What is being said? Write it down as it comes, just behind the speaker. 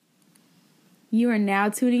You are now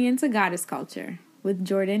tuning into Goddess Culture with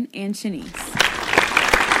Jordan and Shanice.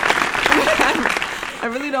 I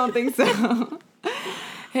really don't think so.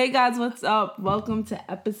 Hey guys, what's up? Welcome to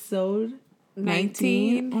episode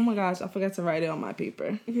 19. Oh my gosh, I forgot to write it on my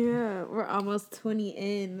paper. Yeah, we're almost 20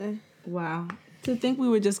 in. Wow. To think we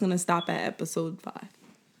were just going to stop at episode 5.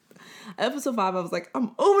 Episode 5, I was like,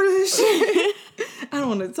 I'm over this shit. I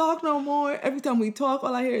don't want to talk no more. Every time we talk,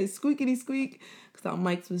 all I hear is squeakity squeak. Because our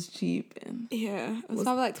mics was cheap. And yeah, it was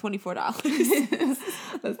probably like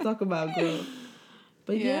 $24. Let's talk about growth.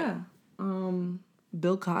 But yeah.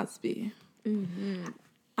 Bill Cosby. Mm-hmm.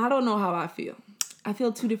 I don't know how I feel. I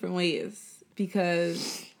feel two different ways.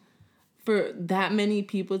 Because for that many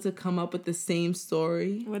people to come up with the same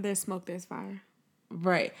story. Where there's smoke, there's fire.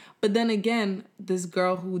 Right. But then again, this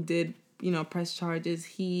girl who did, press charges,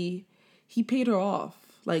 he paid her off,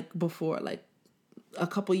 like, before, like, a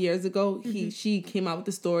couple years ago. Mm-hmm. She came out with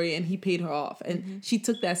the story, and he paid her off. And she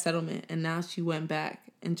took that settlement, and now she went back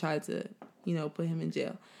and tried to, put him in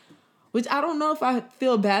jail. Which I don't know if I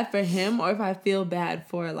feel bad for him or if I feel bad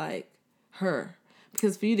for, like, her.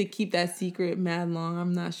 Because for you to keep that secret mad long,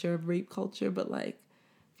 I'm not sure of rape culture, but, like,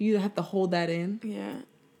 for you to have to hold that in. Yeah.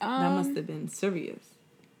 That must have been serious.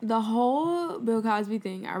 The whole Bill Cosby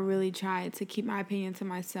thing, I really tried to keep my opinion to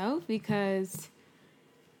myself because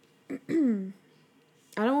I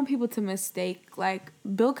don't want people to mistake, like,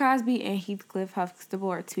 Bill Cosby and Heathcliff Huxtable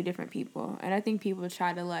are two different people. And I think people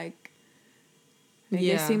try to, like, make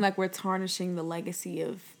it seem like we're tarnishing the legacy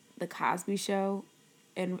of the Cosby Show.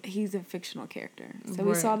 And he's a fictional character. So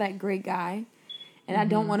we saw that great guy. And I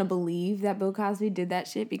don't want to believe that Bill Cosby did that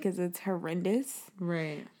shit because it's horrendous.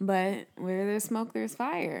 Right. But where there's smoke, there's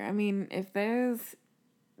fire. I mean, if there's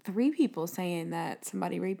 3 people saying that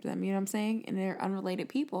somebody raped them, you know what I'm saying? And they're unrelated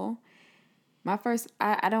people.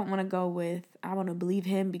 I don't want to go with, I want to believe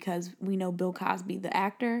him because we know Bill Cosby, the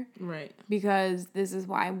actor. Right. Because this is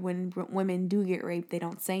why when women do get raped, they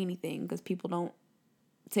don't say anything because people don't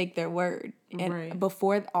take their word. And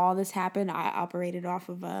before all this happened, I operated off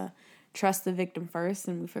of trust the victim first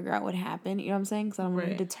and we figure out what happened. You know what I'm saying? Because I don't want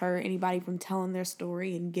to deter anybody from telling their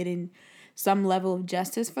story and getting some level of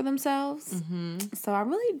justice for themselves. Mm-hmm. So I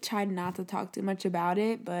really tried not to talk too much about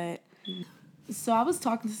it, but... So I was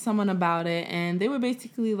talking to someone about it, and they were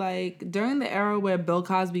basically like, during the era where Bill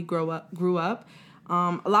Cosby grew up,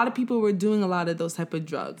 a lot of people were doing a lot of those type of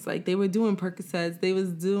drugs. Like, they were doing Percocets. They was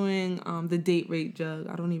doing the date rape drug.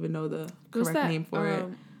 I don't even know the correct name for it.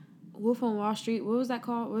 Wolf on Wall Street. What was that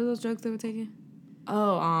called? What were those drugs they were taking?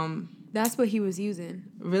 Oh, that's what he was using.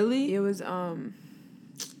 Really? It was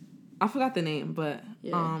I forgot the name, but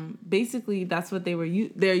basically that's what they're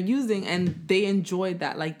using, and they enjoyed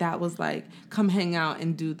that. Like, that was like, come hang out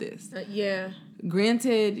and do this.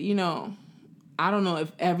 Granted, I don't know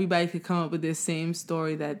if everybody could come up with this same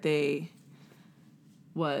story that they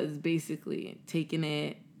was basically taking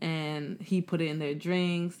it and he put it in their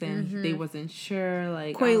drinks and they wasn't sure.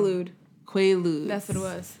 Like, Quaalude. That's what it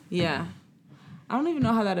was. Yeah. I don't even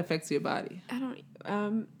know how that affects your body. I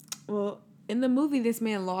don't. Well, in the movie, this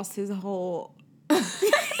man lost his whole. Remember,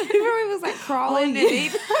 he was like crawling and he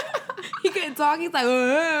couldn't talk. He's like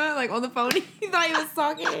on the phone. He thought he was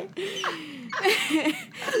talking.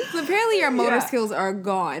 So apparently, your motor skills are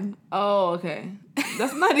gone. Oh, okay.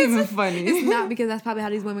 That's not even funny. It's not, because that's probably how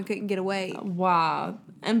these women couldn't get away. Wow.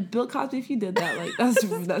 And Bill Cosby, if you did that, like, that's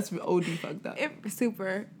OD fucked up.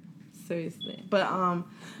 Super. Seriously. But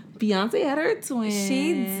Beyonce had her twins.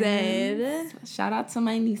 She did. Shout out to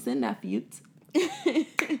my niece and nephew.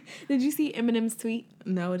 Did you see Eminem's tweet?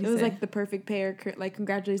 No, what did he say? It was like the perfect pair, like,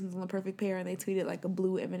 congratulations on the perfect pair, and they tweeted like a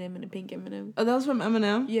blue Eminem and a pink Eminem. Oh, that was from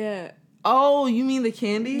Eminem? Yeah. Oh, you mean the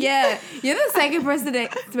candy? Yeah. You're the second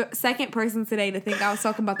person today to think I was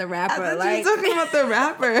talking about the rapper. I thought you were talking about the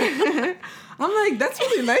rapper. I'm like, that's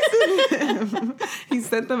really nice of him. He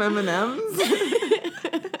sent them M&Ms.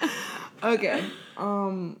 Okay.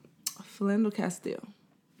 Philando Castile.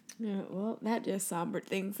 Yeah, well, that just sombered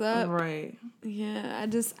things up. Right. Yeah,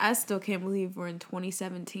 I still can't believe we're in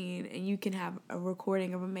 2017 and you can have a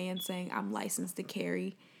recording of a man saying, I'm licensed to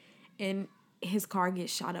carry, and his car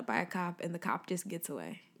gets shot up by a cop and the cop just gets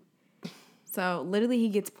away. So literally he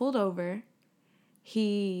gets pulled over.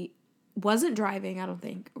 He wasn't driving, I don't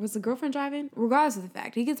think. Was the girlfriend driving? Regardless of the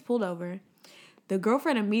fact, he gets pulled over. The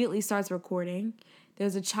girlfriend immediately starts recording.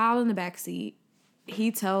 There's a child in the backseat.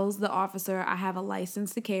 He tells the officer, I have a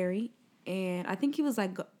license to carry. And I think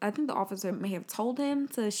the officer may have told him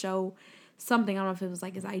to show something. I don't know if it was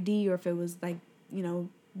like his ID or if it was like,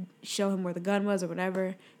 show him where the gun was or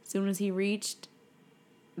whatever. As soon as he reached,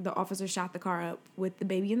 the officer shot the car up with the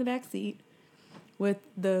baby in the back seat, with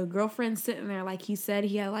the girlfriend sitting there like he said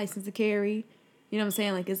he had a license to carry. You know what I'm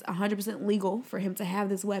saying? Like, it's 100% legal for him to have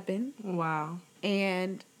this weapon. Wow.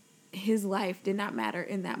 And his life did not matter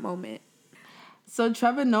in that moment. So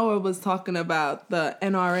Trevor Noah was talking about the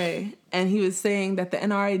NRA, and he was saying that the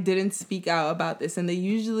NRA didn't speak out about this, and they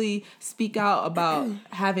usually speak out about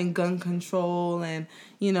having gun control and,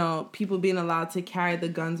 you know, people being allowed to carry the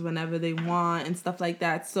guns whenever they want and stuff like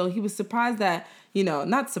that. So he was surprised that, you know,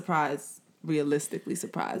 not surprised, realistically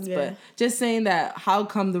surprised, but just saying that how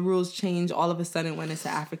come the rules change all of a sudden when it's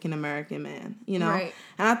an African American man, you know? Right.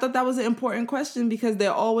 And I thought that was an important question because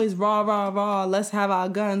they're always rah, let's have our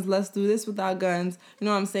guns, let's do this with our guns, you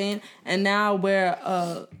know what I'm saying? And now where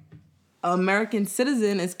a American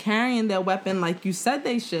citizen is carrying their weapon like you said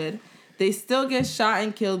they should, they still get shot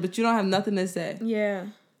and killed, but you don't have nothing to say. Yeah.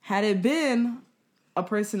 Had it been a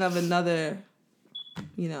person of another,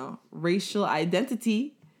 you know, racial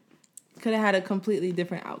identity, could have had a completely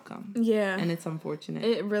different outcome. Yeah. And it's unfortunate.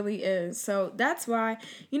 It really is. So that's why,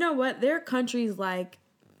 you know what, there are countries like,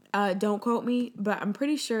 don't quote me, but I'm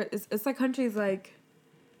pretty sure it's like countries like,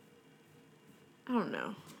 I don't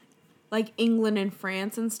know, like England and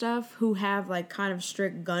France and stuff who have like kind of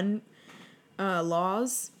strict gun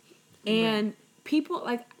laws. And people,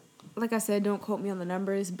 like I said, don't quote me on the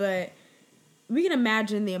numbers, but we can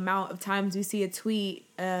imagine the amount of times we see a tweet,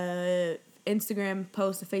 Instagram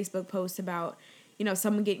post, a Facebook post about, you know,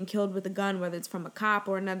 someone getting killed with a gun, whether it's from a cop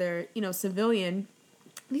or another, you know, civilian.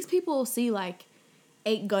 These people will see like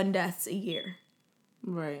 8 gun deaths a year.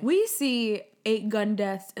 Right. We see 8 gun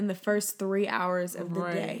deaths in the first 3 hours of the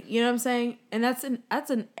day. You know what I'm saying? And that's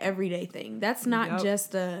an everyday thing. That's not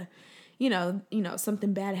just a, you know,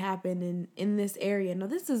 something bad happened in this area. No,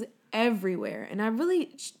 this is everywhere. And I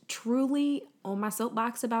really truly on my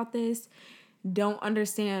soapbox about this don't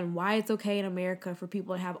understand why it's okay in America for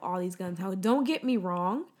people to have all these guns. Now, don't get me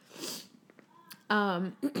wrong.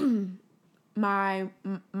 My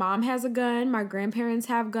mom has a gun. My grandparents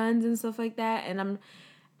have guns and stuff like that. And I'm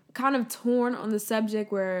kind of torn on the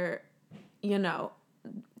subject where, you know,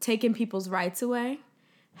 taking people's rights away.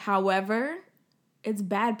 However, it's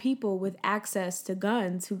bad people with access to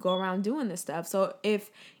guns who go around doing this stuff. So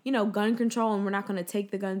if, you know, gun control and we're not going to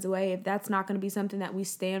take the guns away, if that's not going to be something that we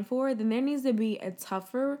stand for, then there needs to be a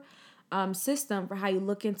tougher system for how you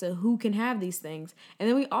look into who can have these things. And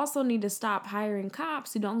then we also need to stop hiring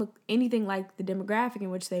cops who don't look anything like the demographic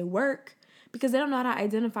in which they work because they don't know how to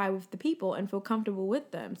identify with the people and feel comfortable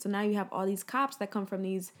with them. So now you have all these cops that come from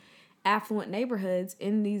these affluent neighborhoods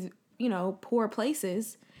in these, you know, poor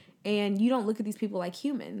places. And you don't look at these people like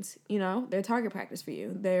humans, you know? They're target practice for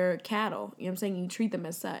you. They're cattle, you know what I'm saying? You treat them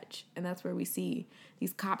as such. And that's where we see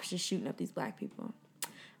these cops just shooting up these black people.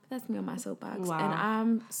 But that's me on my soapbox. Wow. And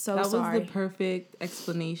I'm so sorry. That was the perfect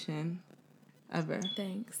explanation ever.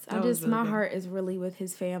 Thanks. Really my heart is really with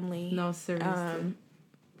his family. No, seriously.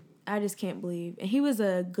 I just can't believe. And he was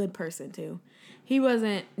a good person, too. He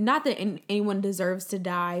wasn't, not that anyone deserves to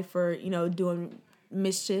die for, you know, doing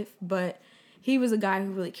mischief, but he was a guy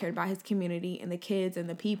who really cared about his community and the kids and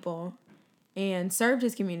the people and served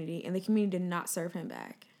his community, and the community did not serve him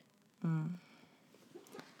back.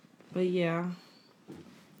 But yeah,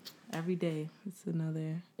 every day it's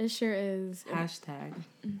another. It sure is. Hashtag.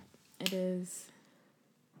 It is.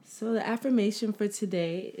 So the affirmation for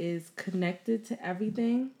today is connected to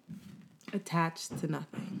everything, attached to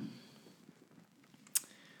nothing.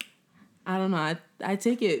 I don't know. I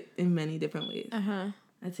take it in many different ways. I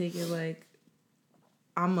take it like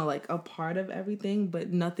I'm a part of everything,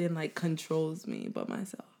 but nothing like controls me but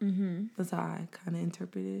myself. That's how I kind of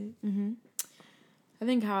interpreted it. I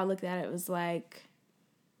think how I looked at it was like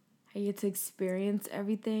I get to experience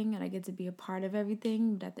everything and I get to be a part of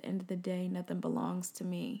everything, but at the end of the day, nothing belongs to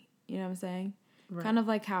me. You know what I'm saying? Right. Kind of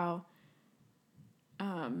like how,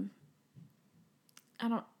 I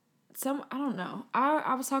don't know.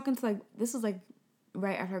 I was talking to this was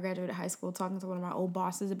right after I graduated high school, talking to one of my old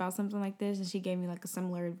bosses about something like this, and she gave me a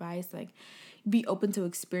similar advice, be open to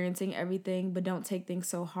experiencing everything, but don't take things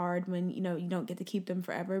so hard when you don't get to keep them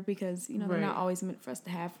forever, because they're not always meant for us to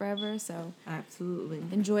have forever. So absolutely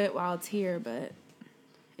enjoy it while it's here, but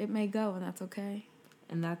it may go, and that's okay.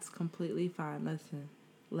 And that's completely fine. Listen,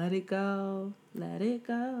 let it go, let it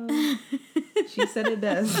go. She said it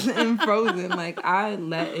best in Frozen. I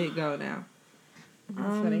let it go now.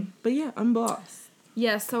 That's funny. But yeah, Unbossed.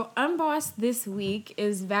 Yeah, so Unbossed this week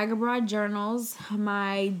is Vagabond Journals,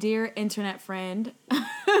 my dear internet friend,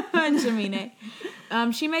 Jamine.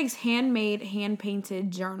 She makes handmade,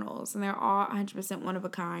 hand-painted journals, and they're all 100% one of a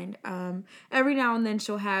kind. Every now and then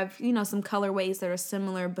she'll have, some colorways that are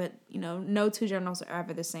similar, but, no two journals are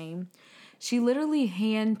ever the same. She literally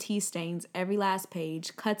hand tea stains every last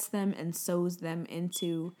page, cuts them, and sews them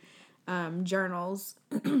into journals.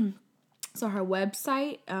 So her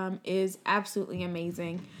website is absolutely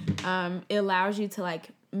amazing. It allows you to like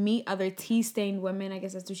meet other tea stained women. I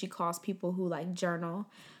guess that's what she calls people who like journal.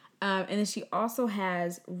 And then she also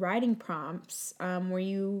has writing prompts where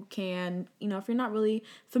you can, if you're not really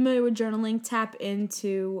familiar with journaling, tap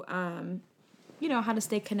into, how to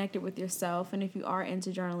stay connected with yourself. And if you are into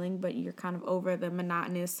journaling, but you're kind of over the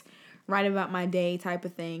monotonous, write about my day type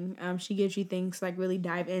of thing, she gives you things to like really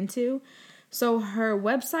dive into. So her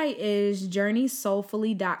website is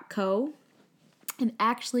journeysoulfully.co. And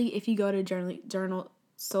actually, if you go to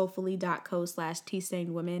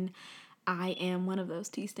journalsoulfully.co/teastainedwomen, I am one of those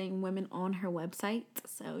tea-stained women on her website.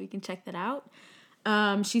 So you can check that out.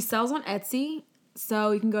 She sells on Etsy.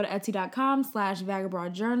 So you can go to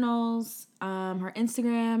etsy.com/vagabroadjournals. Her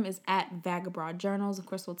Instagram is @vagabroadjournals. Of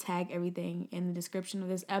course, we'll tag everything in the description of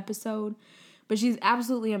this episode. But she's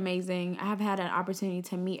absolutely amazing. I have had an opportunity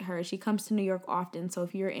to meet her. She comes to New York often. So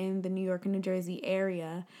if you're in the New York and New Jersey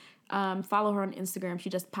area, follow her on Instagram. She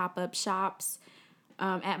does pop-up shops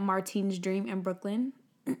at Martine's Dream in Brooklyn.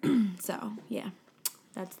 So, yeah.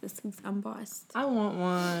 That's this week's Unbossed. I want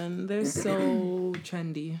one. They're so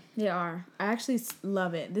trendy. They are. I actually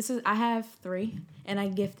love it. I have 3, and I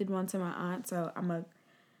gifted one to my aunt, so I'm a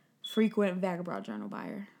frequent Vagabroad journal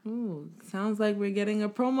buyer. Ooh, sounds like we're getting a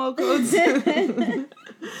promo code.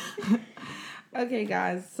 Okay,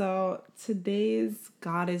 guys. So today's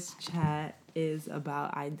Goddess Chat is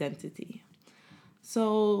about identity.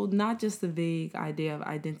 So not just the vague idea of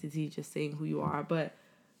identity, just saying who you are, but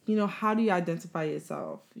how do you identify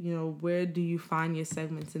yourself? Where do you find your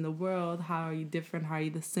segments in the world? How are you different? How are you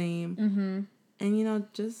the same? Mm-hmm.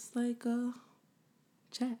 And just like a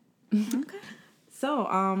chat. Okay. So,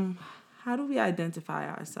 how do we identify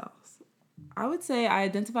ourselves? I would say I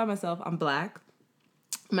identify myself, I'm Black.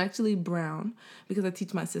 I'm actually brown because I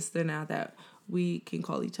teach my sister now that we can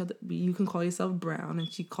call each other, you can call yourself brown,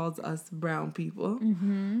 and she calls us brown people.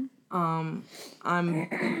 Mm-hmm. I'm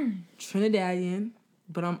Trinidadian,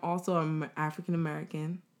 but I'm also African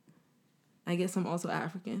American. I guess I'm also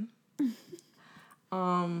African.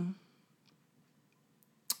 I'm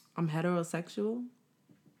heterosexual.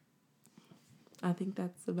 I think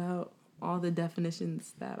that's about all the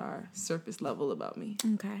definitions that are surface level about me.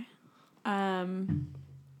 Okay. I'm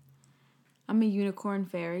a unicorn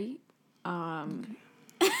fairy.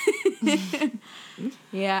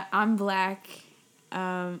 Yeah, I'm Black.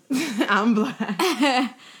 I'm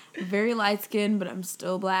Black. Very light skinned, but I'm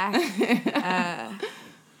still Black.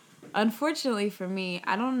 Unfortunately for me,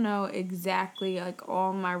 I don't know exactly like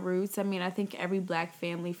all my roots. I mean, I think every Black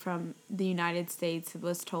family from the United States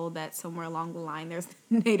was told that somewhere along the line there's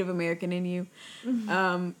Native American in you.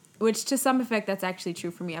 Mm-hmm. Which to some effect that's actually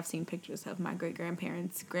true for me. I've seen pictures of my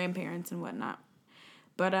grandparents, and whatnot.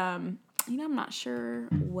 But I'm not sure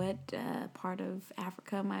what part of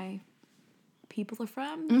Africa my people are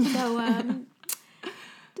from. So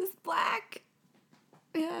just Black.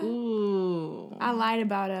 Yeah. Ooh. I lied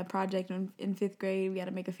about a project in 5th grade. We had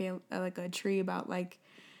to make a tree about like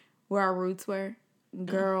where our roots were.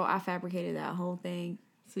 Girl, I fabricated that whole thing.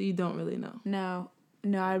 So you don't really know? No,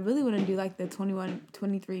 I really want to do like the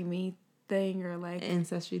 23andMe thing or like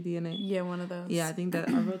Ancestry DNA. Yeah, one of those. Yeah, I think that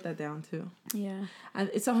I wrote that down too. Yeah,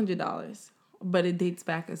 it's $100, but it dates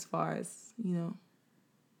back as far as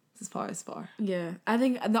far. Yeah, I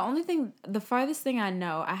think the farthest thing I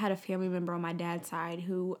know, I had a family member on my dad's side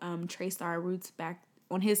who traced our roots back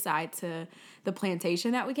on his side to the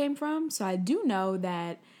plantation that we came from. So I do know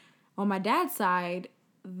that on my dad's side,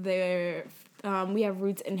 we have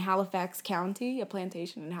roots in Halifax County, a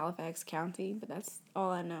plantation in Halifax County, but that's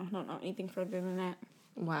all I know. I don't know anything further than that.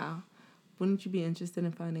 Wow. Wouldn't you be interested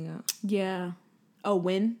in finding out? Yeah. Oh,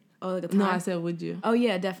 when? Oh, like a time? No, I said, would you? Oh,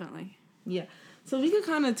 yeah, definitely. Yeah. So we could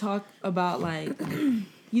kind of talk about, like,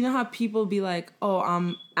 how people be like, oh,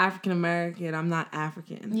 I'm African American, I'm not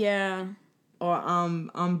African. Yeah. Or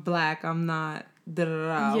I'm Black, I'm not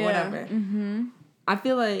da-da-da, yeah. whatever. Mm-hmm. I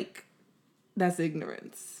feel like that's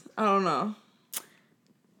ignorance. I don't know.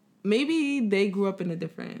 Maybe they grew up in a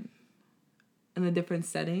different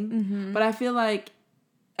setting. Mm-hmm. But I feel like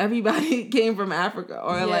everybody came from Africa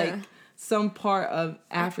or, like, some part of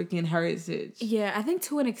African heritage. Yeah, I think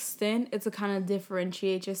to an extent it's to kind of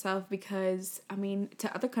differentiate yourself because, I mean,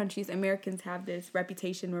 to other countries, Americans have this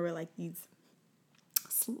reputation where we're like these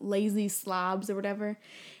lazy slobs or whatever.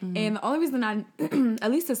 Mm-hmm. And the only reason I,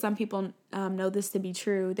 at least to some people, know this to be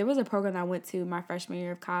true, there was a program I went to my freshman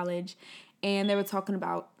year of college, and they were talking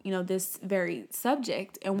about, this very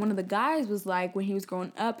subject. And one of the guys was like, when he was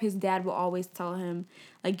growing up, his dad would always tell him,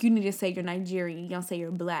 like, you need to say you're Nigerian. You don't say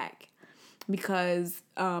you're black. Because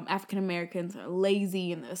African Americans are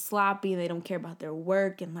lazy and they're sloppy and they don't care about their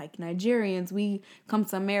work. And, like, Nigerians, we come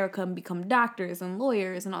to America and become doctors and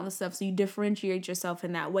lawyers and all this stuff. So you differentiate yourself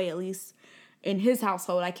in that way, at least in his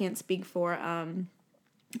household. I can't speak for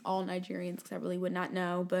all Nigerians because I really would not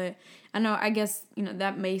know. But I guess,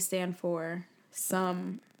 that may stand for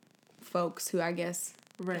some folks who I guess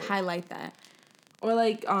highlight that. Or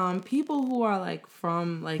like people who are like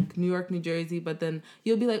from like New York, New Jersey, but then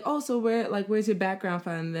you'll be like, oh, so where's your background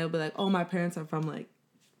from? And they'll be like, oh, my parents are from like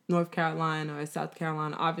North Carolina or South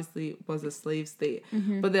Carolina. Obviously was a slave state.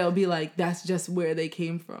 But they'll be like, that's just where they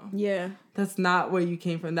came from. Yeah. That's not where you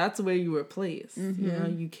came from. That's where you were placed.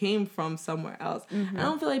 You came from somewhere else. I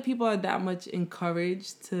don't feel like people are that much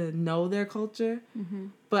encouraged to know their culture.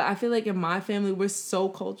 But I feel like in my family, we're so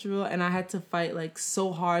cultural, and I had to fight like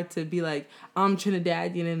so hard to be like, I'm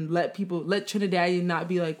Trinidadian, and let Trinidadian not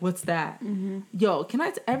be like, what's that? Yo,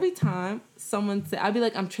 every time someone say, I'd be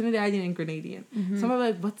like, I'm Trinidadian and Grenadian. Somebody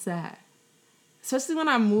be like, what's that? Especially when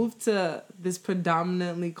I moved to this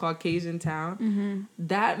predominantly Caucasian town,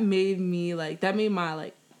 that made my like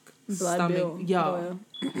blood stomach. Yo,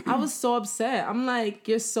 I was so upset. I'm like,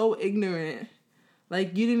 you're so ignorant.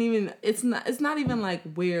 Like, you didn't even, it's not even like,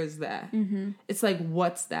 where's that? It's like,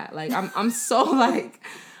 what's that? Like, I'm so like,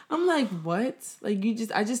 I'm like, what? Like,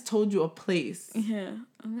 I just told you a place. Yeah.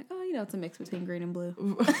 I'm like, oh, it's a mix between green and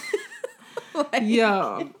blue. Like,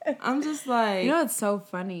 yo, I'm just like, what's so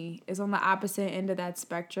funny is on the opposite end of that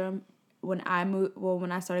spectrum, when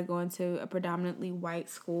I started going to a predominantly white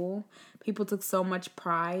school, people took so much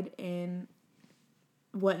pride in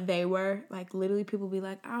what they were. Like, literally people be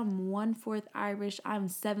like, I'm 1/4 Irish, I'm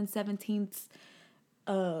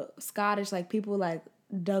 7/17 Scottish. Like, people like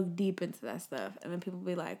dug deep into that stuff, and then people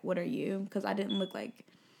be like, what are you? Because I didn't look like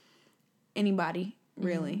anybody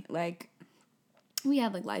really. Like, we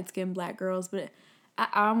had like light-skinned black girls, but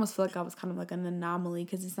I almost feel like I was kind of like an anomaly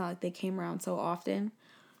because it's not like they came around so often.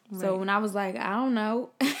 So when I was like, I don't know,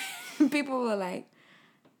 people were like,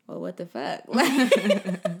 well, what the fuck?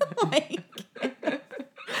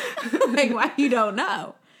 Like, why you don't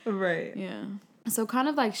know? Right. Yeah. So kind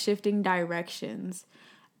of like shifting directions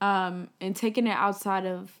and taking it outside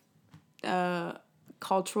of a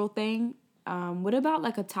cultural thing. What about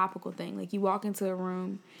like a topical thing? Like, you walk into a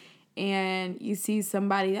room and you see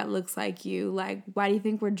somebody that looks like you. Like, why do you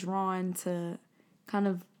think we're drawn to kind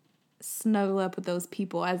of snuggle up with those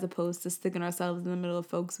people as opposed to sticking ourselves in the middle of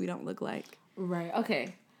folks we don't look like? Right.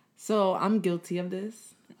 Okay. So I'm guilty of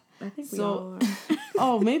this. I think we all are.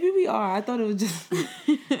 Oh, maybe we are. I thought it was just...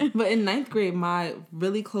 But in 9th grade, my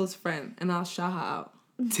really close friend, and I'll shout her out,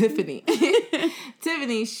 Tiffany.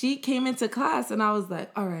 Tiffany, she came into class, and I was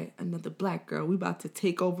like, all right, another black girl. We about to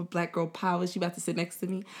take over black girl power. She about to sit next to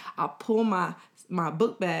me. I pull my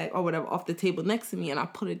book bag or whatever off the table next to me, and I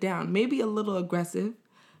put it down. Maybe a little aggressive,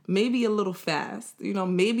 maybe a little fast,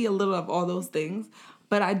 maybe a little of all those things.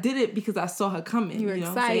 But I did it because I saw her coming. You were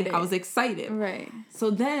excited. I was excited. Right.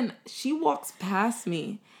 So then she walks past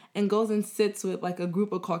me and goes and sits with like a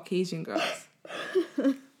group of Caucasian girls.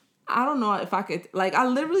 I don't know if I could, like, I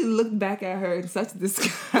literally looked back at her in such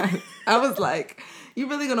disgust. I was like, you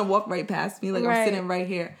really gonna walk right past me? Like, I'm sitting right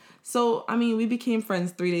here. So, I mean, we became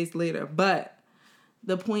friends 3 days later. But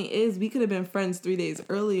the point is, we could have been friends 3 days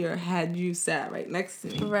earlier had you sat right next to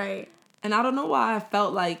me. Right. And I don't know why I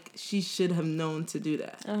felt like she should have known to do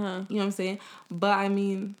that. You know what I'm saying? But, I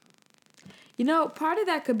mean... part of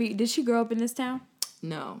that could be... Did she grow up in this town?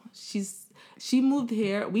 No. She moved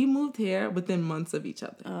here. We moved here within months of each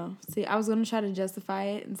other. Oh. See, I was going to try to justify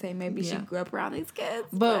it and say maybe she grew up around these kids.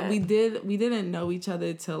 But we didn't know each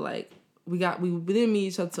other till, like... We didn't meet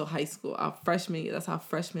each other till high school. Our freshman year. That's our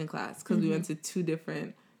freshman class. Because we went to 2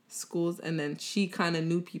 different schools. And then she kind of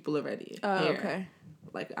knew people already. Oh, okay.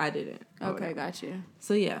 Like, I didn't. Okay, got you.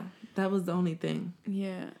 So, yeah, that was the only thing.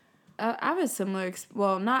 Yeah. I have a similar,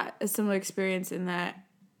 not a similar experience in that,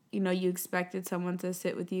 you expected someone to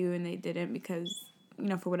sit with you and they didn't because,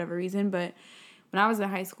 for whatever reason. But when I was in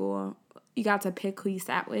high school, you got to pick who you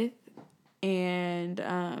sat with. And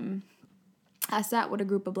I sat with a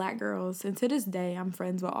group of black girls. And to this day, I'm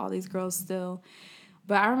friends with all these girls still.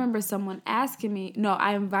 But I remember someone asking me,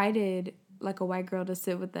 I invited... like a white girl to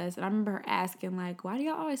sit with us, and I remember her asking like, why do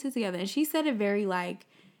y'all always sit together? And she said it very like,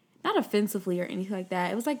 not offensively or anything like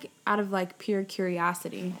that. It was like out of like pure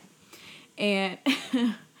curiosity. And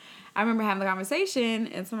I remember having the conversation,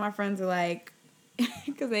 and some of my friends were like,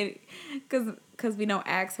 because we don't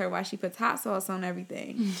ask her why she puts hot sauce on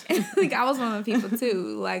everything. Like, I was one of the people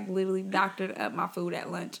too, like literally doctored up my food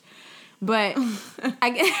at lunch. But I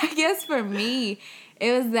guess for me,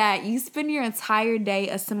 it was that you spend your entire day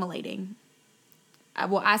assimilating.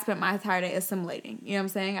 I spent my entire day assimilating. You know what I'm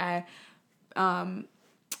saying? I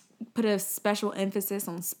put a special emphasis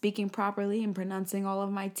on speaking properly and pronouncing all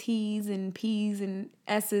of my T's and P's and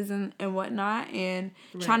S's and whatnot, and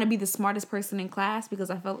trying to be the smartest person in class,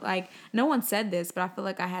 because I felt like, no one said this, but I feel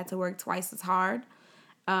like I had to work twice as hard.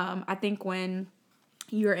 I think when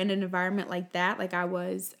you're in an environment like that, like I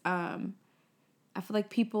was, I feel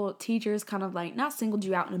like teachers kind of like not singled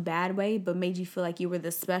you out in a bad way, but made you feel like you were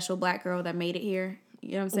the special black girl that made it here.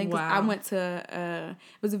 You know what I'm saying? 'Cause I went to,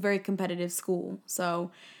 it was a very competitive school.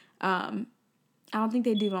 So I don't think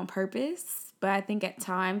they do it on purpose, but I think at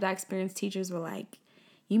times I experienced teachers were like,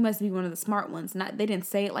 you must be one of the smart ones. They didn't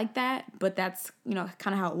say it like that, but that's,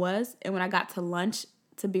 kind of how it was. And when I got to lunch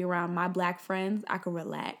to be around my black friends, I could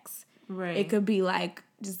relax. Right. It could be like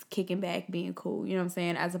just kicking back, being cool, you know what I'm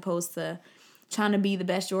saying? As opposed to trying to be the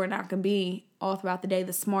best Jordan I can be all throughout the day,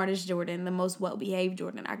 the smartest Jordan, the most well-behaved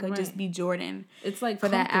Jordan. I could just be Jordan. It's like for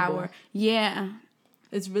that hour. Yeah.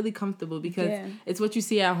 It's really comfortable because it's what you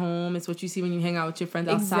see at home. It's what you see when you hang out with your friends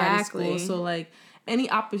outside of school. So, like, any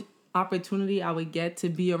opportunity I would get to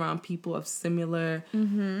be around people of similar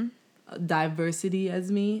diversity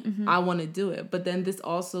as me, I want to do it. But then this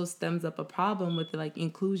also stems up a problem with, like,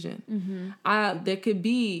 inclusion. There could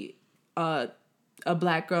be a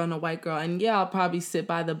black girl and a white girl, and I'll probably sit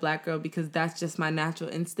by the black girl because that's just my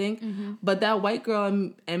natural instinct. But that white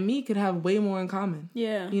girl and me could have way more in common.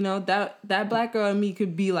 Yeah. That black girl and me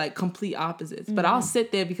could be like complete opposites. But I'll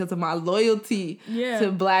sit there because of my loyalty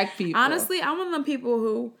to black people. Honestly, I'm one of them people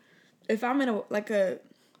who, if I'm in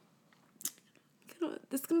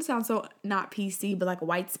this is gonna sound so not PC, but like a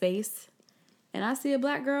white space, and I see a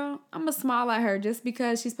black girl, I'm going to smile at her just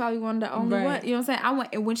because she's probably one of the only one. You know what I'm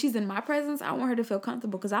saying? When she's in my presence, I want her to feel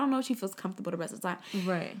comfortable, because I don't know if she feels comfortable the rest of the time.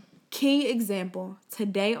 Right. Key example,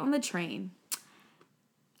 today on the train,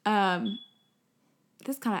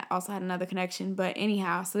 this kind of also had another connection, but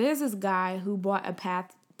anyhow, so there's this guy who bought a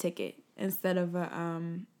PATH ticket instead of a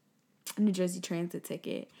New Jersey Transit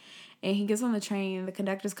ticket. And he gets on the train, and the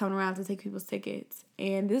conductor's coming around to take people's tickets.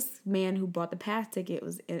 And this man who bought the PATH ticket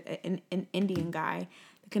was an Indian guy.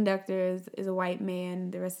 The conductor is a white man.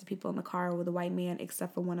 The rest of the people in the car were the white man,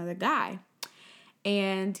 except for one other guy.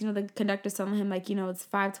 And, the conductor's telling him, like, it's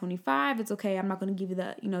 $5.25. It's okay. I'm not going to give you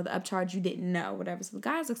the upcharge you didn't know, whatever. So the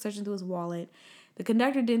guy's like searching through his wallet. The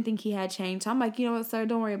conductor didn't think he had change. So I'm like, you know what, sir,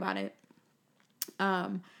 don't worry about it.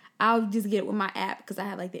 I'll just get it with my app, because I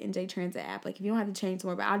have like the NJ Transit app. Like, if you don't have the change, don't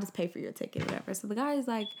worry about it. I'll just pay for your ticket or whatever. So the guy is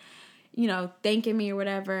like, thanking me or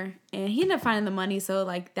whatever. And he ended up finding the money, so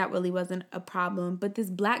like that really wasn't a problem. But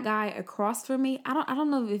this black guy across from me, I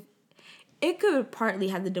don't know if it could partly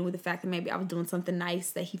have to do with the fact that maybe I was doing something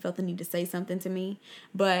nice that he felt the need to say something to me.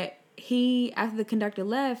 But after the conductor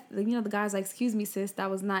left, the guy's like, excuse me, sis,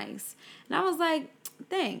 that was nice. And I was like,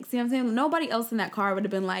 thanks. You know what I'm saying? Nobody else in that car would have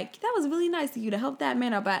been like, that was really nice of you to help that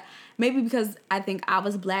man out. But maybe because I think I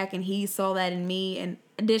was black and he saw that in me, and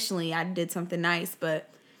additionally I did something nice, but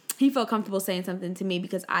he felt comfortable saying something to me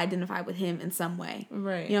because I identified with him in some way.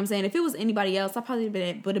 Right. You know what I'm saying? If it was anybody else, I probably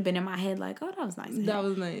would have been in my head like, oh, that was nice. That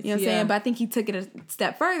was nice. You know what I'm saying? But I think he took it a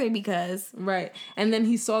step further because... Right. And then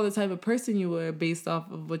he saw the type of person you were based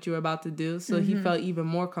off of what you were about to do, so he felt even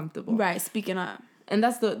more comfortable. Right, speaking up. And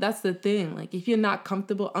that's the thing. Like, if you're not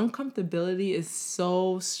comfortable, uncomfortability is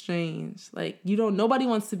so strange. Like, nobody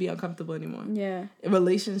wants to be uncomfortable anymore. Yeah.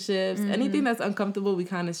 Relationships, anything that's uncomfortable, we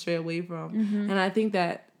kind of stray away from. And I think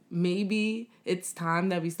that maybe it's time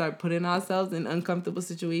that we start putting ourselves in uncomfortable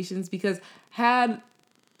situations, because I'm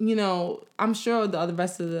sure the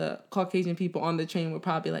rest of the Caucasian people on the train were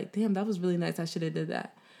probably like, damn, that was really nice. I should have did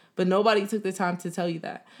that. But nobody took the time to tell you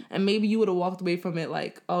that. And maybe you would have walked away from it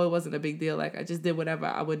like, oh, it wasn't a big deal. Like, I just did whatever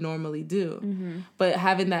I would normally do. But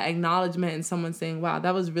having that acknowledgement and someone saying, wow,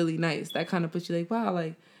 that was really nice, that kind of puts you like, wow,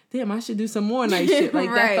 like, damn, I should do some more nice shit. Like,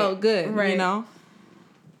 that felt good,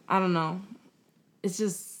 I don't know. It's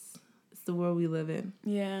the world we live in.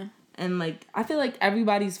 Yeah. And, like, I feel like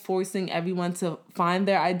everybody's forcing everyone to find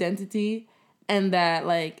their identity. And that,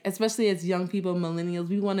 like, especially as young people, millennials,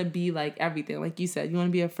 we want to be, like, everything. Like you said, you want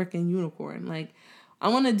to be a freaking unicorn. Like, I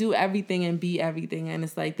want to do everything and be everything. And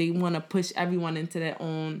it's like they want to push everyone into their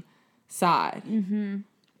own side.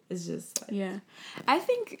 It's just... like, yeah. I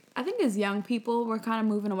think as young people, we're kind of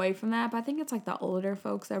moving away from that. But I think it's, like, the older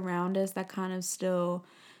folks around us that kind of still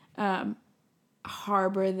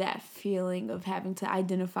harbor that feeling of having to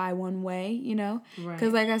identify one way, you know? Right.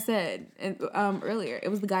 Because like I said earlier, it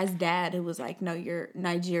was the guy's dad who was like, no, you're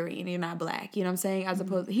Nigerian, you're not black. You know what I'm saying? As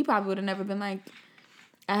opposed to, he probably would have never been like,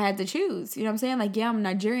 I had to choose. You know what I'm saying? Like, yeah, I'm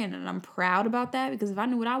Nigerian and I'm proud about that because if I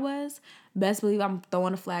knew what I was, best believe I'm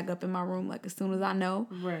throwing a flag up in my room like as soon as I know.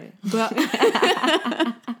 Right. But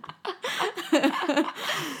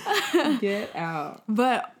Get out.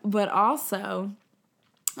 But also,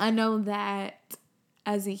 I know that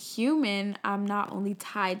as a human, I'm not only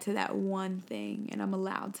tied to that one thing and I'm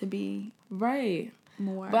allowed to be right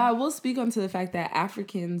more. But I will speak onto the fact that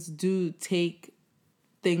Africans do take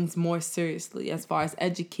things more seriously as far as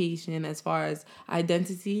education, as far as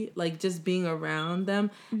identity, like just being around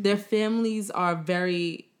them. Their families are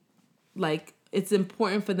very, like, it's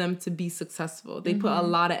important for them to be successful. They put a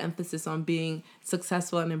lot of emphasis on being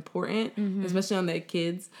successful and important, especially on their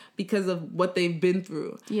kids, because of what they've been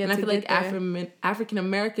through. Yeah, and I feel like there. African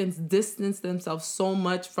Americans distance themselves so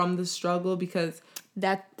much from the struggle because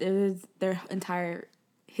that is their entire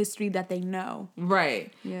history that they know.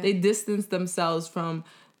 Right. Yeah. They distance themselves from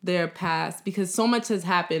their past because so much has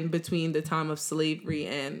happened between the time of slavery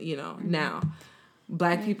and, now.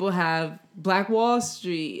 Black people have Black Wall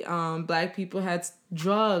Street. Black people had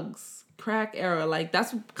drugs, crack era. Like,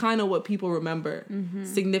 that's kind of what people remember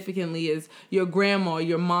significantly is your grandma,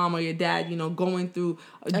 your mom, or your dad, going through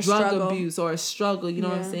a drug struggle. Abuse or a struggle. You know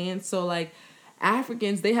what I'm saying? So, like,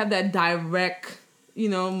 Africans, they have that direct...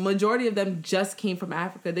 majority of them just came from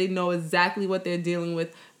Africa. They know exactly what they're dealing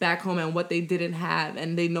with back home and what they didn't have,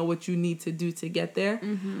 and they know what you need to do to get there.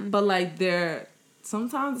 But like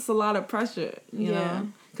sometimes it's a lot of pressure, you know,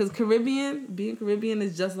 because being Caribbean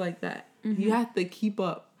is just like that. You have to keep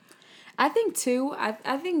up. I think too.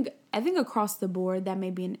 I think across the board that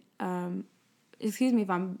may be an excuse me if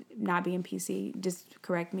I'm not being PC. Just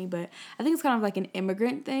correct me, but I think it's kind of like an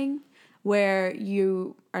immigrant thing. Where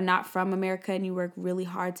you are not from America and you work really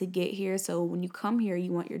hard to get here. So when you come here,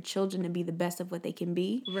 you want your children to be the best of what they can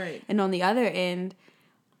be. Right. And on the other end,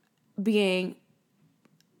 being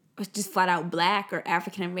just flat out Black or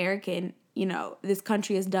African American, this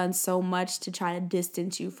country has done so much to try to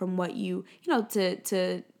distance you from what you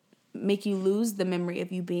to make you lose the memory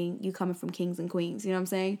of you coming from kings and queens. You know what I'm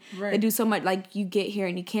saying? Right. They do so much, like you get here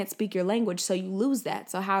and you can't speak your language, so you lose that.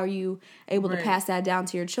 So how are you able to pass that down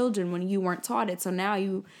to your children when you weren't taught it? So now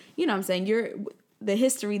you know what I'm saying, the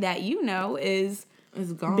history that is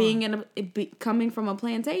gone. Being coming from a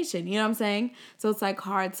plantation. You know what I'm saying? So it's like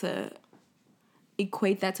hard to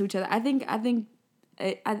equate that to each other. I think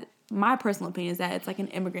my personal opinion is that it's like an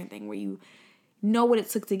immigrant thing where you know what it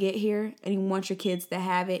took to get here and you want your kids to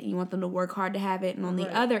have it and you want them to work hard to have it. And on the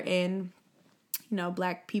other end,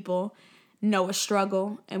 Black people know a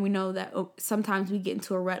struggle and we know that sometimes we get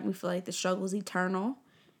into a rut and we feel like the struggle is eternal.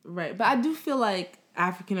 Right. But I do feel like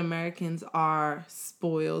African Americans are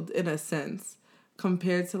spoiled in a sense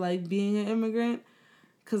compared to like being an immigrant.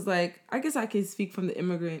 Because like, I guess I can speak from the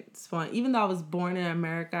immigrant's point. Even though I was born in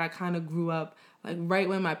America, I kind of grew up like right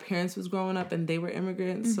when my parents was growing up and they were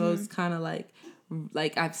immigrants. So it's kind of like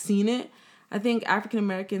I've seen it. I think African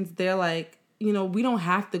Americans, they're like, we don't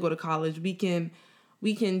have to go to college. We can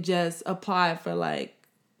just apply for like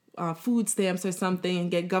food stamps or something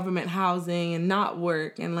and get government housing and not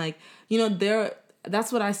work. And like,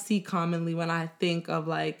 that's what I see commonly when I think of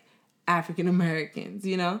like African Americans,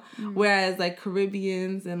 whereas like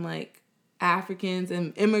Caribbeans and like Africans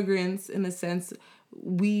and immigrants in a sense,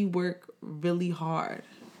 we work really hard.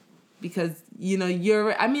 Because,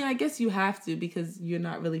 I guess you have to because you're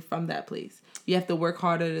not really from that place. You have to work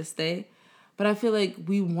harder to stay. But I feel like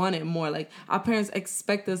we want it more. Like, our parents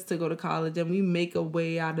expect us to go to college and we make a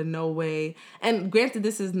way out of no way. And granted,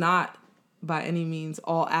 this is not by any means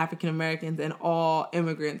all African Americans and all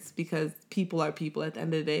immigrants because people are people at the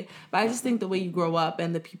end of the day. But I just think the way you grow up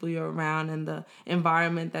and the people you're around and the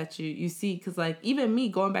environment that you see. Because, like, even me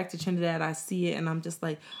going back to Trinidad, I see it and I'm just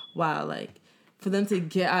like, wow, like, for them to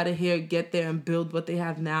get out of here, get there, and build what they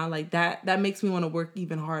have now, like that makes me want to work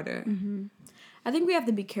even harder. Mm-hmm. I think we have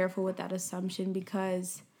to be careful with that assumption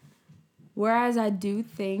because whereas I do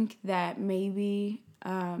think that maybe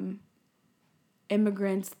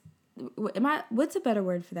immigrants... what's a better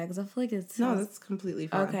word for that? Because I feel like it's... No, that's completely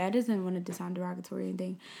fine. Okay, I just didn't want to sound derogatory or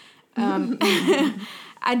anything.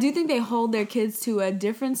 I do think they hold their kids to a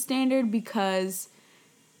different standard because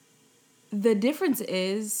the difference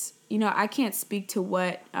is... I can't speak to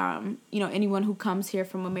what, anyone who comes here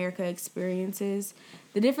from America experiences.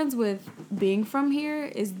 The difference with being from here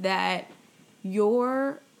is that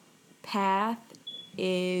your path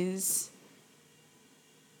is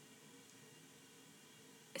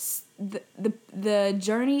the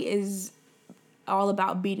journey is all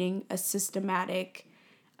about beating a systematic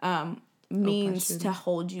means Oppression. to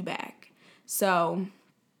hold you back. So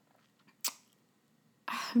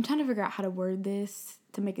I'm trying to figure out how to word this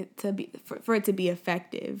to make it to be for it to be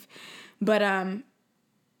effective. But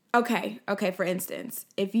okay, for instance,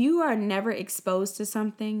 if you are never exposed to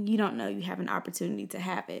something, you don't know you have an opportunity to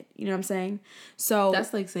have it. You know what I'm saying? So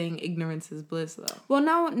That's like saying ignorance is bliss, though. well,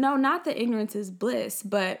 no, not that ignorance is bliss,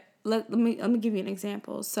 but let me give you an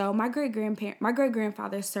example. So my great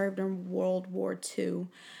grandfather served in World War II.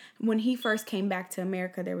 When he first came back to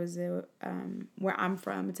America, there was a where I'm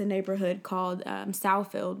from. It's a neighborhood called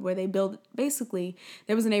Southfield, where they built basically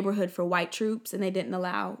there was a neighborhood for white troops, and they didn't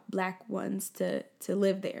allow black ones to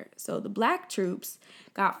live there. So the black troops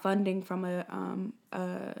got funding from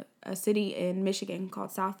a city in Michigan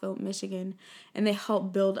called Southfield, Michigan, and they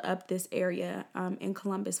helped build up this area in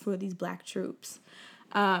Columbus for these black troops.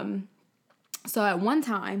 So at one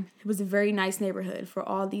time, it was a very nice neighborhood for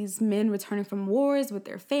all these men returning from wars with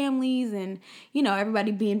their families and,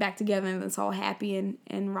 everybody being back together and it's all happy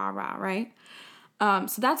and rah-rah, right?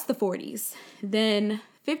 So that's the 40s. Then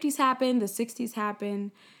 50s happened, the 60s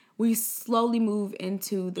happened. We slowly move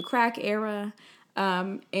into the crack era.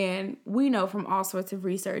 And we know from all sorts of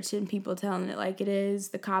research and people telling it like it is,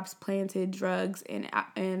 the cops planted drugs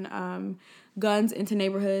and guns into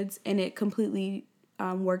neighborhoods, and it completely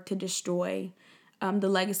worked to destroy the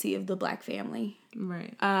legacy of the black family.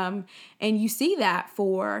 Right. And you see that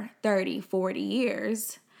for 30, 40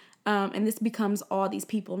 years. And this becomes all these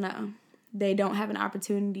people know. They don't have an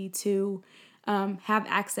opportunity to have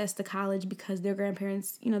access to college because their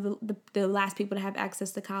grandparents, the last people to have access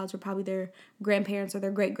to college were probably their grandparents or their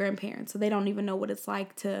great-grandparents. So they don't even know what it's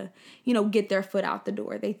like to, get their foot out the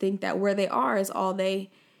door. They think that where they are is all they,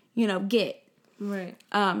 get. Right.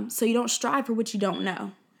 So you don't strive for what you don't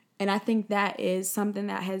know. And I think that is something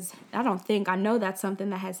that I know that's something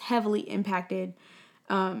that has heavily impacted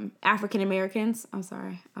African Americans. I'm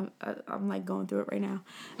sorry. I'm like going through it right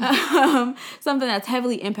now. Something that's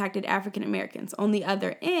heavily impacted African Americans. On the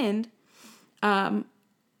other end, I'm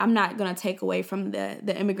not going to take away from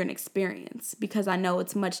the immigrant experience because I know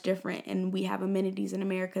it's much different and we have amenities in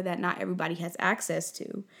America that not everybody has access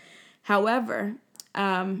to. However,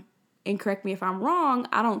 and correct me if I'm wrong,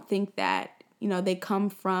 I don't think that, they come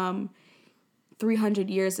from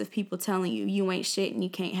 300 years of people telling you you ain't shit and you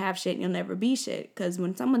can't have shit and you'll never be shit. Because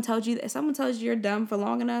when someone tells you you're dumb for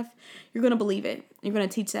long enough, you're going to believe it. You're going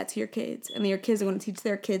to teach that to your kids. And then your kids are going to teach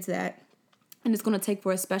their kids that. And it's going to take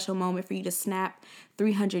for a special moment for you to snap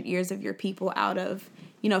 300 years of your people out of,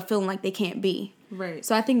 feeling like they can't be. Right.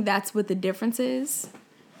 So I think that's what the difference is.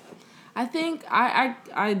 I think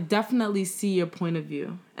I definitely see your point of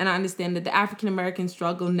view. And I understand that the African American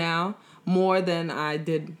struggle now more than I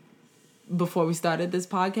did before we started this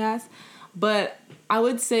podcast. But I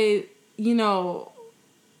would say,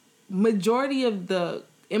 majority of the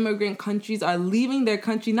immigrant countries are leaving their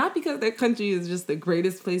country, not because their country is just the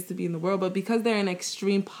greatest place to be in the world, but because they're in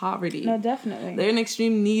extreme poverty. No, definitely. They're in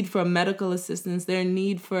extreme need for medical assistance. They're in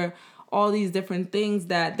need for all these different things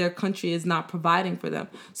that their country is not providing for them.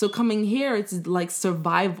 So coming here, it's like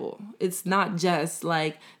survival. It's not just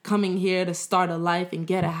like coming here to start a life and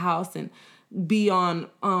get a house and be on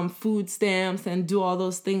food stamps and do all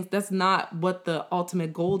those things. That's not what the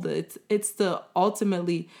ultimate goal is. It's to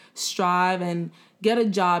ultimately strive and get a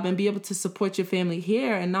job and be able to support your family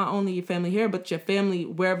here, and not only your family here, but your family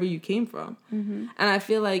wherever you came from. Mm-hmm. And I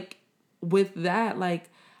feel like with that, like,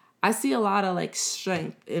 I see a lot of like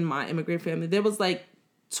strength in my immigrant family. There was like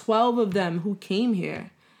 12 of them who came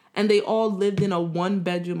here and they all lived in a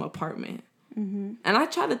 1-bedroom apartment. Mm-hmm. And I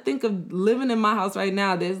try to think of living in my house right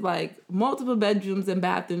now. There's like multiple bedrooms and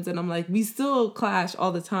bathrooms, and I'm like, we still clash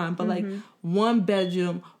all the time, but like 1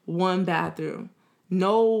 bedroom, 1 bathroom,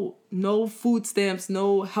 no food stamps,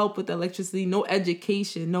 no help with electricity, no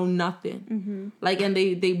education, no nothing. Mm-hmm. Like, and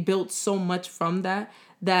they built so much from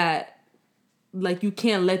that like, you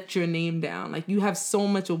can't let your name down. Like, you have so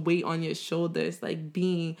much weight on your shoulders, like,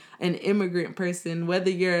 being an immigrant person, whether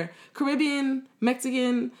you're Caribbean,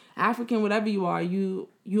 Mexican, African, whatever you are, you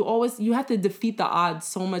have to defeat the odds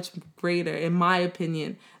so much greater, in my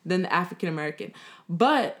opinion, than the African American.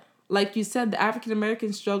 But, like you said, the African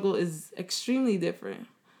American struggle is extremely different.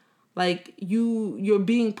 Like, you're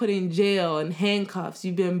being put in jail and handcuffs.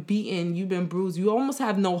 You've been beaten. You've been bruised. You almost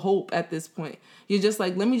have no hope at this point. You're just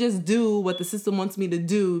like, let me just do what the system wants me to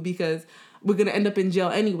do because we're going to end up in jail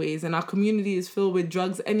anyways. And our community is filled with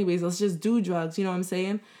drugs anyways. Let's just do drugs. You know what I'm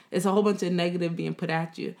saying? It's a whole bunch of negative being put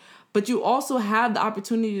at you. But you also have the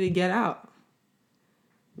opportunity to get out.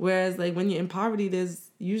 Whereas, like, when you're in poverty, there's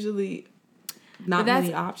usually not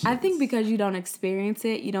many options. I think because you don't experience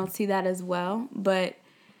it, you don't see that as well. But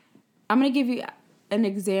I'm going to give you an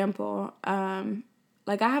example.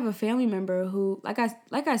 Like, I have a family member who, like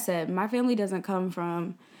I said, my family doesn't come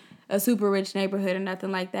from a super rich neighborhood or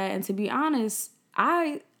nothing like that. And to be honest,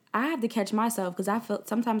 I have to catch myself because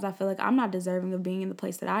sometimes I feel like I'm not deserving of being in the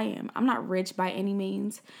place that I am. I'm not rich by any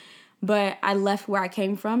means, but I left where I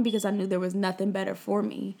came from because I knew there was nothing better for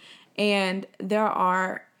me. And there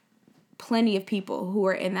are plenty of people who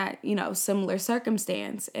are in that, similar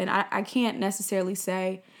circumstance. And I can't necessarily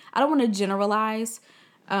say, I don't want to generalize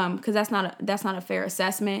because that's not a fair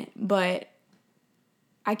assessment, but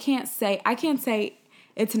I can't say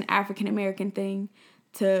it's an African American thing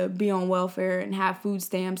to be on welfare and have food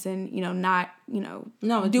stamps and not no,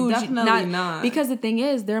 it's definitely not, because the thing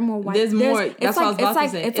is there are more white. That's what I was about to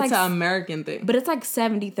say. It's an American thing, but it's like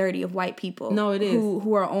 70-30 of white people. No, it is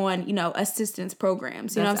who are on assistance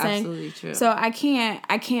programs. You know what I'm saying? Absolutely true. So I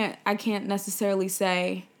can't necessarily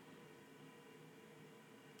say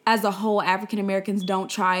as a whole, African Americans don't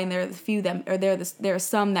try, and there are the few that, or there are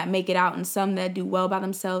some that make it out, and some that do well by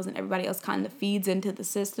themselves, and everybody else kind of feeds into the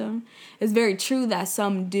system. It's very true that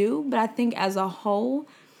some do, but I think as a whole,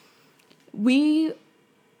 we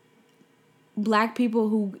Black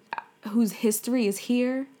people whose history is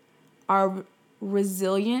here are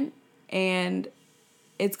resilient, and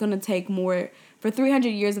it's gonna take more. For 300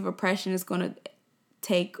 years of oppression, it's gonna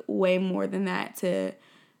take way more than that to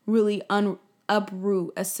really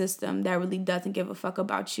uproot a system that really doesn't give a fuck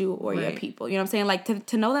about you or your people. You know what I'm saying? Like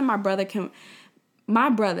to know that my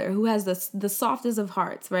brother who has the softest of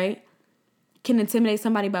hearts, right, can intimidate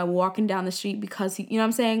somebody by walking down the street because he, you know what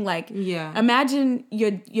I'm saying? Like, yeah. Imagine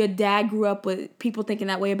your dad grew up with people thinking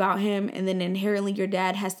that way about him, and then inherently your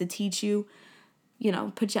dad has to teach you,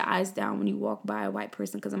 put your eyes down when you walk by a white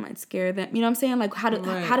person because it might scare them. You know what I'm saying? Like, how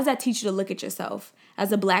does that teach you to look at yourself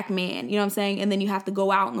as a Black man? You know what I'm saying? And then you have to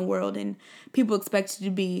go out in the world and people expect you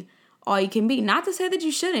to be all you can be. Not to say that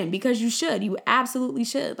you shouldn't, because you should. You absolutely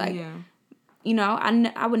should. Like,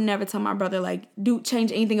 I would never tell my brother, like,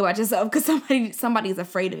 change anything about yourself because somebody's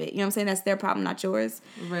afraid of it. You know what I'm saying? That's their problem, not yours.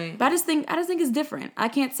 Right. But I just think it's different.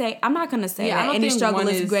 I'm not going to say that any struggle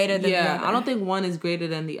is greater than the other. I don't think one is greater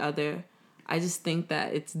than the other. I just think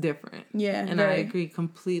that it's different. Yeah. And I agree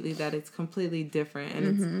completely that it's completely different. And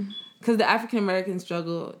it's because the African American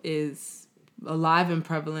struggle is alive and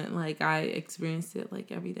prevalent. Like, I experienced it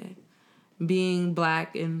like every day. Being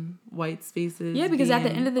Black in white spaces. Yeah, because at the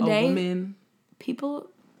end of the day, woman,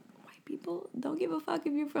 white people don't give a fuck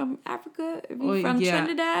if you're from Africa, if you're from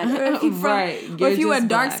Trinidad, or if you're if you're a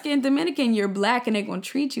dark-skinned Dominican, you're Black and they're going to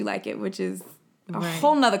treat you like it, which is a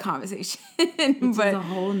whole nother conversation. Which is a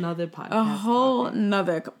whole nother podcast. A whole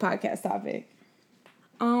nother podcast topic.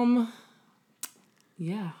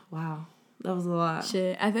 Yeah, wow. That was a lot.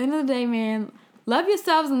 Shit. At the end of the day, man, love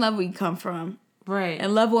yourselves and love where you come from. Right.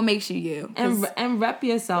 And love what makes you you. And rep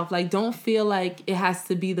yourself. Like, don't feel like it has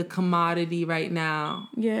to be the commodity right now.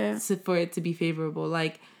 Yeah. For it to be favorable.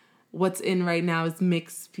 Like, what's in right now is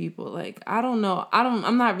mixed people. Like, I don't know.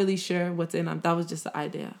 I'm not really sure what's in. That was just the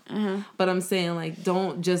idea. But I'm saying, like,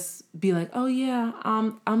 don't just be like, oh yeah,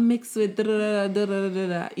 I'm mixed with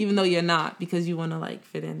da-da-da-da-da-da-da, even though you're not, because you want to, like,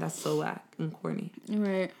 fit in. That's so whack and corny.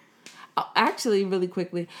 Right. Actually, really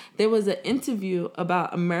quickly, there was an interview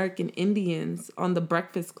about American Indians on the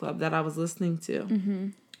Breakfast Club that I was listening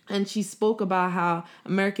to. And she spoke about how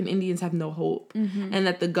American Indians have no hope, and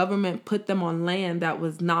that the government put them on land that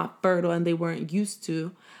was not fertile and they weren't used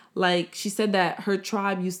to. Like, she said that her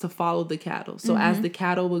tribe used to follow the cattle. So as the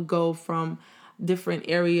cattle would go from different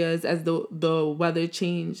areas, as the weather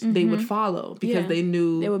changed, they would follow because they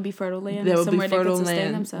knew there would be fertile land. There would be fertile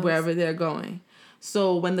land wherever they're going.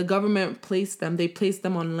 So when the government placed them, they placed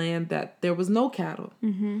them on land that there was no cattle.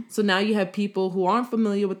 So now you have people who aren't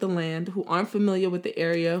familiar with the land, who aren't familiar with the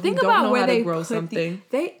area, who don't know how to grow something.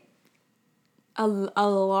 A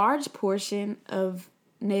large portion of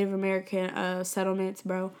Native American settlements,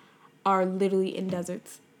 bro, are literally in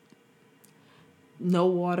deserts. No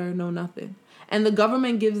water, no nothing. And the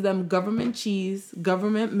government gives them government cheese,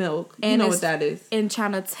 government milk. You know what that is. And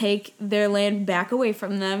trying to take their land back away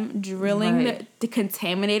from them, drilling,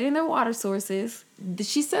 contaminating their water sources.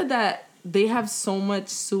 She said that they have so much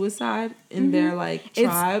suicide in their, like,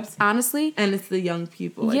 tribes. Honestly. And it's the young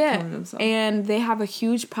people, like, killing themselves. And they have a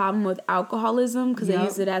huge problem with alcoholism because they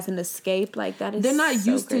use it as an escape. Like, that is They're not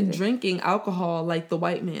used to drinking alcohol like the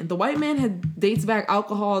white man. The white man dates back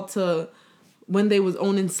alcohol to when they was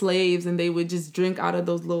owning slaves, and they would just drink out of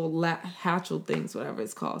those little hatchel things, whatever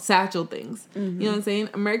it's called, satchel things. You know what I'm saying?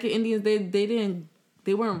 American Indians, they didn't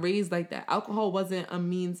they weren't raised like that. Alcohol wasn't a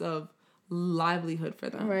means of livelihood for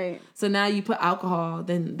them. Right. So now you put alcohol,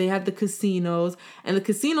 then they have the casinos, and the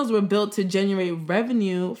casinos were built to generate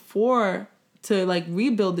revenue to like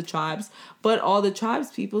rebuild the tribes, but all the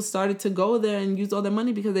tribes people started to go there and use all their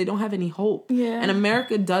money because they don't have any hope. Yeah. And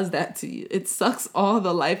America does that to you. It sucks all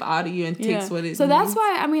the life out of you and takes what it So needs. that's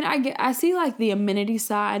why, I mean, I see like the amenity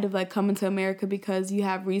side of like coming to America because you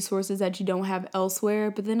have resources that you don't have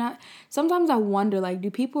elsewhere. But then sometimes I wonder, like,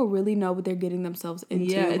 do people really know what they're getting themselves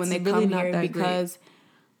into when they really come not here? that Because,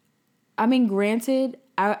 I mean, granted,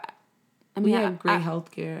 I mean, we have great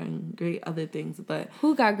healthcare and great other things, but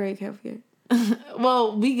who got great healthcare?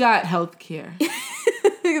 well, we got healthcare.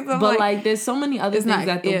 But like there's so many other things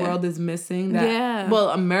that the world is missing that well,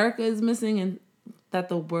 America is missing and that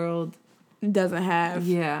the world doesn't have.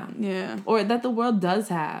 Yeah. Or that the world does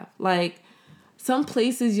have. Like some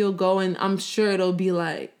places you'll go and I'm sure it'll be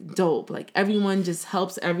like dope. Like everyone just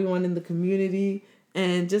helps everyone in the community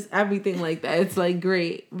and just everything like that. It's like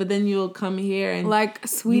great. But then you'll come here and like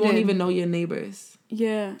Sweden, you won't even know your neighbors.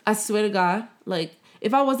 Yeah. I swear to God, like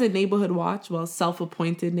if I wasn't Neighborhood Watch, well,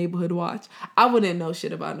 self-appointed Neighborhood Watch, I wouldn't know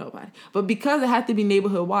shit about nobody. But because it had to be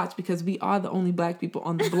Neighborhood Watch, because we are the only black people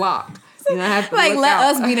on the block, you know, I have to like let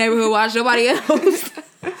us be Neighborhood Watch, nobody else.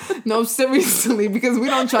 No, seriously, because we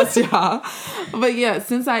don't trust y'all. But yeah,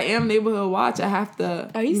 since I am Neighborhood Watch, I have to.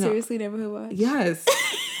 Are you seriously Neighborhood Watch? Yes,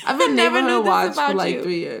 I've been Neighborhood Watch for like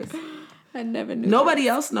 3 years. I never knew. Nobody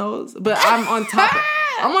else knows, but I'm on top.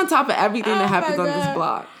 I'm on top of everything that happens on this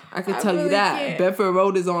block. I can tell you that. Can't. Bedford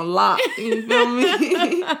Road is on lock. You feel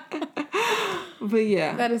me? But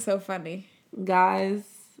yeah. That is so funny. Guys,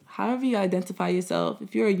 however you identify yourself,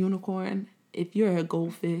 if you're a unicorn, if you're a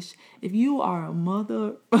goldfish, if you are a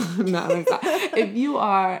mother, if you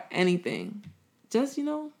are anything, just,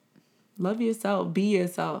 love yourself, be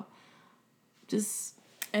yourself. Just.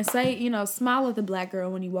 And say, smile at the black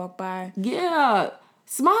girl when you walk by. Yeah.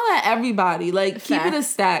 Smile at everybody. Like, keep it a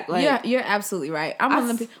stack. Like, yeah, you're absolutely right.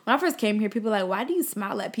 When I first came here, people were like, why do you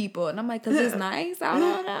smile at people? And I'm like, because it's nice. I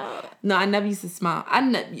don't know. No, I never used to smile.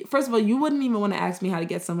 First of all, you wouldn't even want to ask me how to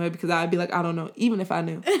get somewhere because I'd be like, I don't know, even if I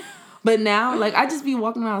knew. But now, like, I just be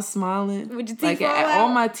walking around smiling. With your teeth all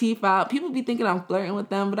my teeth out. People be thinking I'm flirting with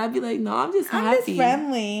them, but I'd be like, no, I'm just happy.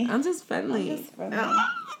 I'm just friendly.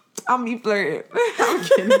 I'm me flirting. I'm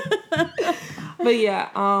kidding. But yeah,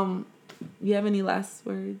 you have any last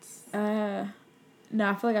words? No,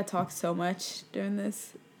 I feel like I talked so much during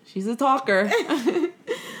this. She's a talker.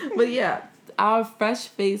 But yeah, our fresh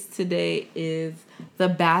face today is the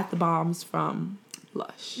bath bombs from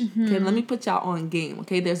Lush. Mm-hmm. Okay, let me put y'all on game.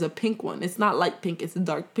 Okay, there's a pink one. It's not light pink. It's a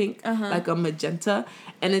dark pink, like a magenta.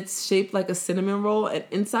 And it's shaped like a cinnamon roll. And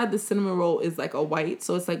inside the cinnamon roll is like a white.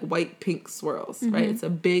 So it's like white pink swirls, right? It's a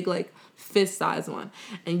big like fist size one.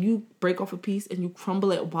 And you break off a piece and you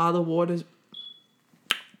crumble it while the water's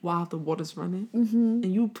running. And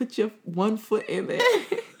you put your one foot in there.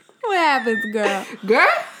 What happens, girl?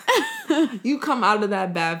 You come out of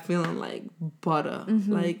that bath feeling like butter.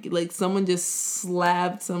 Like someone just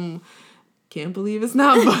slapped some, can't believe it's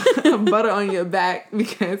not butter on your back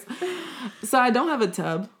because, so I don't have a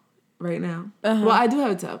tub right now. Well, I do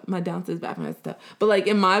have a tub. My downstairs bathroom has a tub. But like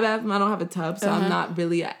in my bathroom, I don't have a tub. So I'm not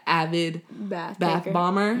really an avid bath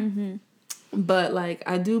bomber. But like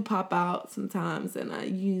I do pop out sometimes and I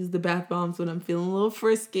use the bath bombs when I'm feeling a little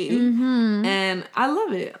frisky. And I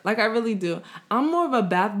love it. Like I really do. I'm more of a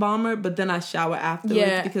bath bomber, but then I shower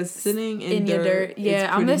afterwards because sitting in your dirt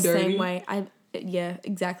yeah, I'm the dirty. same way.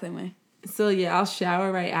 Exactly the way. So yeah, I'll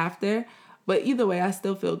shower right after. But either way, I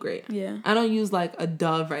still feel great. Yeah. I don't use like a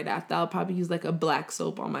Dove right after. I'll probably use like a black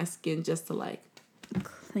soap on my skin just to like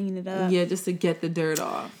clean it up. Yeah, just to get the dirt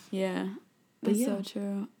off. Yeah. That's so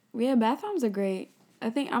true. Yeah, bath bombs are great. I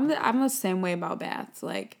think I'm the same way about baths.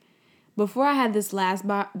 Like, before I had this last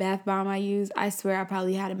bath bomb I used, I swear I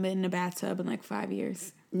probably hadn't been in a bathtub in like 5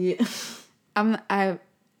 years. Yeah.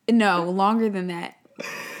 No, longer than that.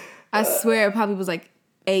 I swear it probably was like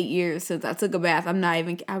 8 years since I took a bath. I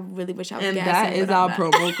really wish I was gassing. And gassing, that is our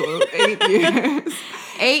promo code. 8 years.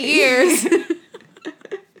 8 years.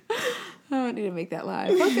 Oh, I need to make that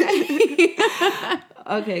live. Okay.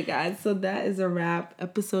 Okay, guys. So that is a wrap.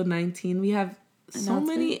 Episode 19. We have so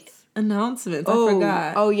many announcements. I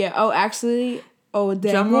forgot. Oh, yeah. Oh, actually. Oh,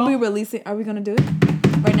 damn. We'll be releasing. Are we going to do it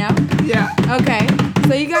right now? Yeah. Okay.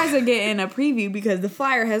 So you guys are getting a preview because the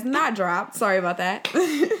flyer has not dropped. Sorry about that.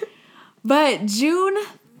 But June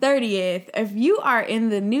 30th, if you are in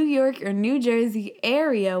the New York or New Jersey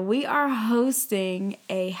area, we are hosting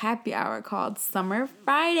a happy hour called Summer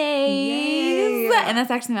Fridays. Yay. And that's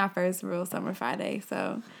actually my first real Summer Friday.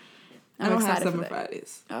 So I don't have summer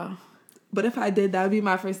Fridays. Oh. But if I did, that would be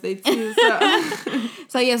my first day too. So,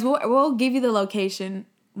 so yes, we'll give you the location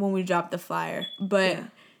when we drop the flyer. But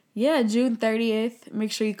yeah, June 30th.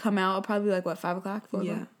 Make sure you come out. It'll probably be like what, 5 o'clock? 4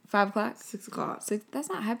 o'clock? 5 o'clock? 6 o'clock. 6. That's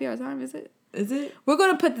not happy hour time, is it? Is it? We're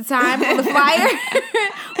gonna put the time on the flyer.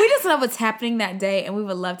 We just know what's happening that day, and we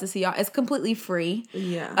would love to see y'all. It's completely free.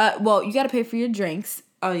 Yeah. Well, you got to pay for your drinks.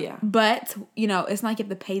 Oh, yeah. But, you know, it's not like you have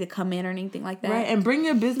to pay to come in or anything like that. Right, and bring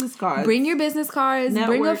your business cards. Bring your business cards. Networking.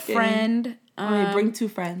 Bring a friend. Bring 2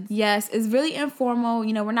 friends. Yes, it's really informal.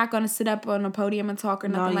 You know, we're not going to sit up on a podium and talk or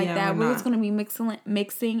nothing like that. We're just going to be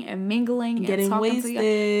mixing and mingling getting and talking wasted. to you.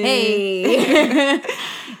 Hey.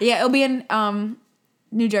 Yeah, it'll be in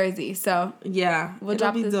New Jersey. So yeah, we'll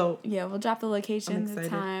drop the dope. Yeah, we'll drop the location, the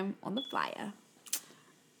time on the flyer.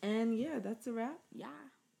 And yeah, that's a wrap. Yeah.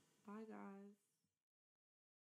 Bye, guys.